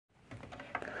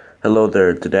Hello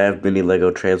there, today I have mini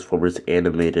Lego Transformers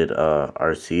animated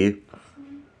Arcee,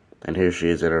 and here she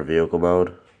is in her vehicle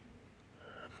mode.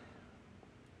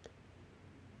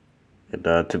 And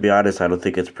to be honest, I don't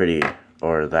think it's pretty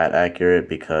or that accurate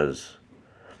because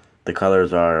the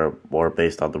colors are more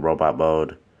based on the robot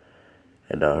mode,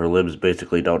 and her limbs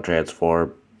basically don't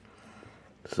transform,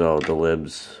 so the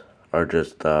limbs are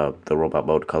just the robot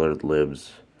mode colored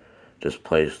limbs, just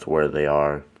placed where they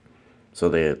are. So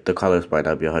the colors might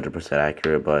not be 100%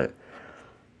 accurate, but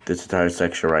this entire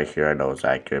section right here I know is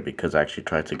accurate because I actually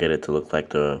tried to get it to look like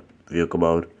the vehicle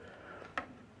mode.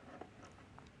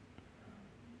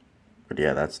 But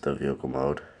yeah, that's the vehicle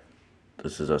mode.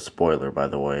 This is a spoiler, by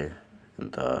the way.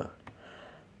 And I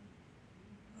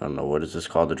don't know, what is this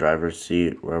called? The driver's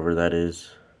seat, wherever that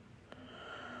is.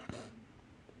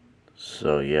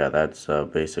 So yeah, that's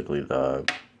basically the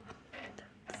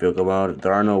vehicle mode.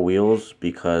 There are no wheels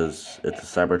because it's a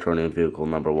Cybertronian vehicle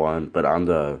 #1, but on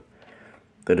the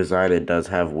design it does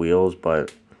have wheels,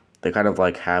 but they kind of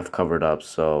like half covered up,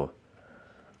 so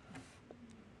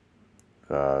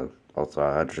also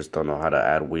I just don't know how to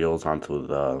add wheels onto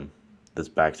this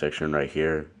back section right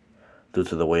here due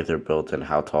to the way they're built and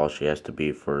how tall she has to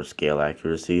be for scale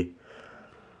accuracy.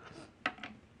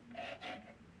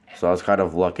 So I was kind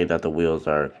of lucky that the wheels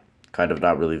are kind of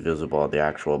not really visible on the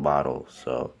actual model.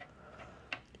 So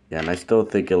yeah, and I still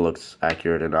think it looks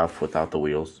accurate enough without the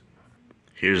wheels.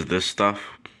 Here's this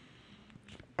stuff.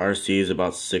 Arcee is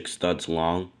about 6 studs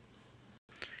long.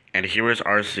 And here is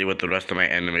Arcee with the rest of my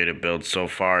animated builds so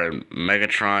far. And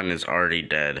Megatron is already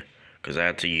dead because I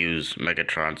had to use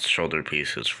Megatron's shoulder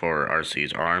pieces for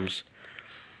Arcee's arms.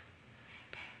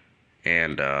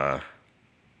 And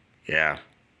yeah,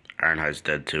 Ironhide's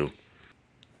dead too.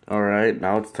 Alright,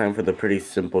 now it's time for the pretty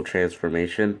simple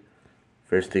transformation.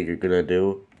 First thing you're gonna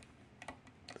do,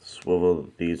 swivel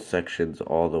these sections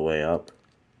all the way up.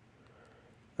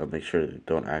 Make sure they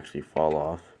don't actually fall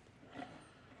off.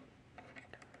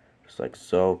 Just like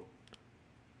so.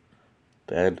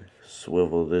 Then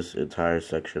swivel this entire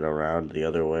section around the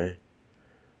other way.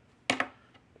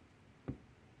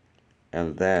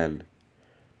 And then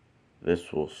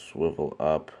this will swivel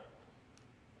up.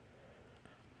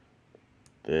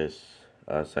 This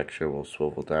section will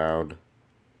swivel down.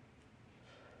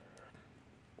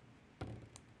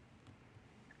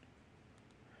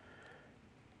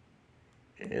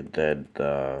 And then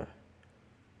the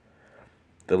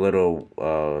little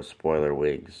spoiler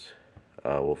wings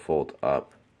will fold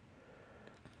up.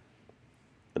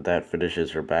 But that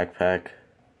finishes her backpack.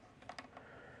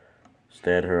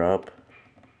 Stand her up.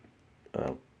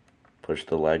 Push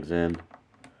the legs in.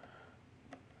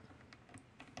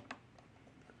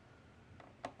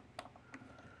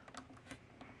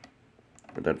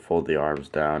 And then fold the arms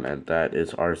down, and that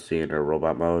is Arcee in her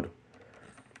robot mode.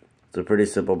 It's a pretty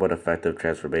simple but effective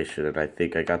transformation, and I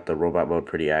think I got the robot mode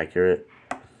pretty accurate.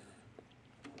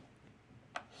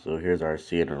 So here's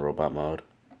Arcee in her robot mode.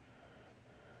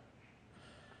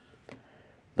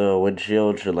 The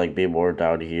windshield should like be more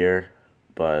down here,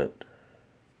 but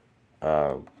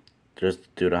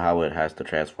just due to how it has to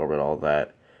transform and all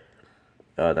that,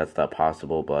 that's not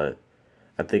possible, but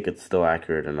I think it's still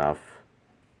accurate enough.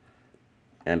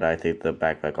 And I think the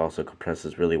backpack also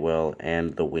compresses really well,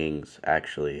 and the wings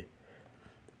actually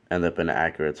end up in an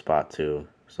accurate spot too.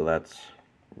 So that's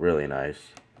really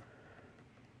nice.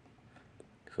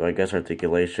 So I guess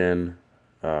articulation,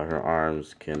 her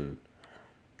arms can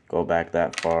go back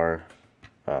that far.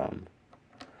 Her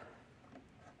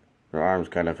arms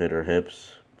kind of hit her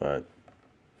hips, but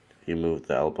if you move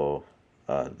the elbow,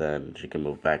 then she can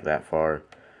move back that far.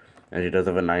 And she does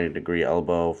have a 90-degree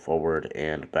elbow forward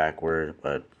and backward,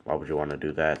 but why would you want to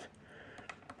do that?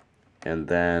 And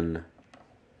then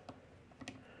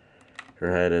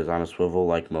her head is on a swivel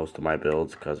like most of my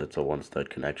builds because it's a one-stud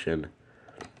connection.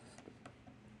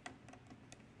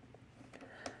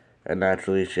 And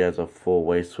naturally she has a full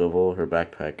waist swivel. Her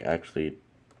backpack actually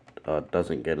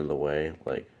doesn't get in the way.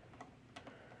 Like,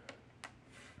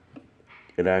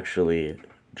 it actually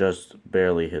just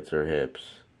barely hits her hips.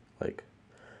 Like,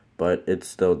 but it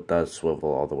still does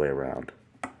swivel all the way around.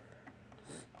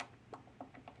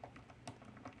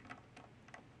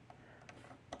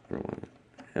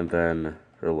 And then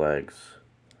her legs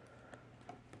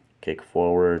kick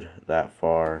forward that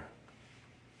far,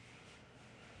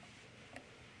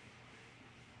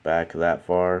 back that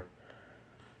far,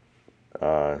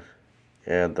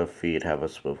 and the feet have a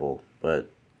swivel,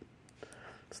 but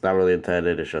it's not really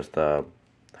intended, it's just how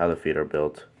the feet are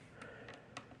built.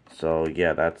 So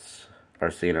yeah, that's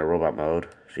Arcee in her robot mode.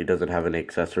 She doesn't have any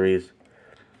accessories.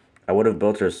 I would have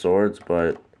built her swords,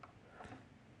 but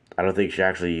I don't think she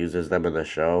actually uses them in the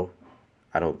show.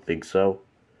 I don't think so.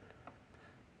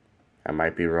 I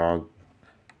might be wrong.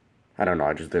 I don't know,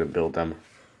 I just didn't build them.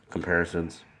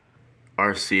 Comparisons.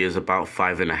 Arcee is about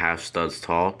 5.5 studs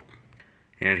tall.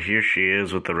 And here she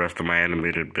is with the rest of my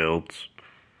animated builds.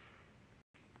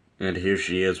 And here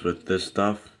she is with this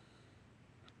stuff.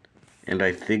 And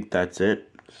I think that's it.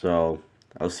 So,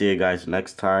 I'll see you guys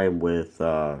next time with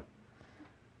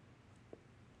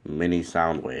mini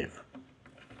Soundwave.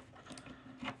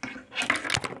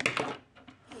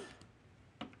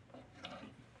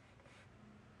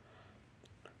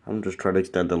 I'm just trying to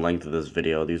extend the length of this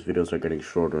video. These videos are getting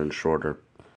shorter and shorter.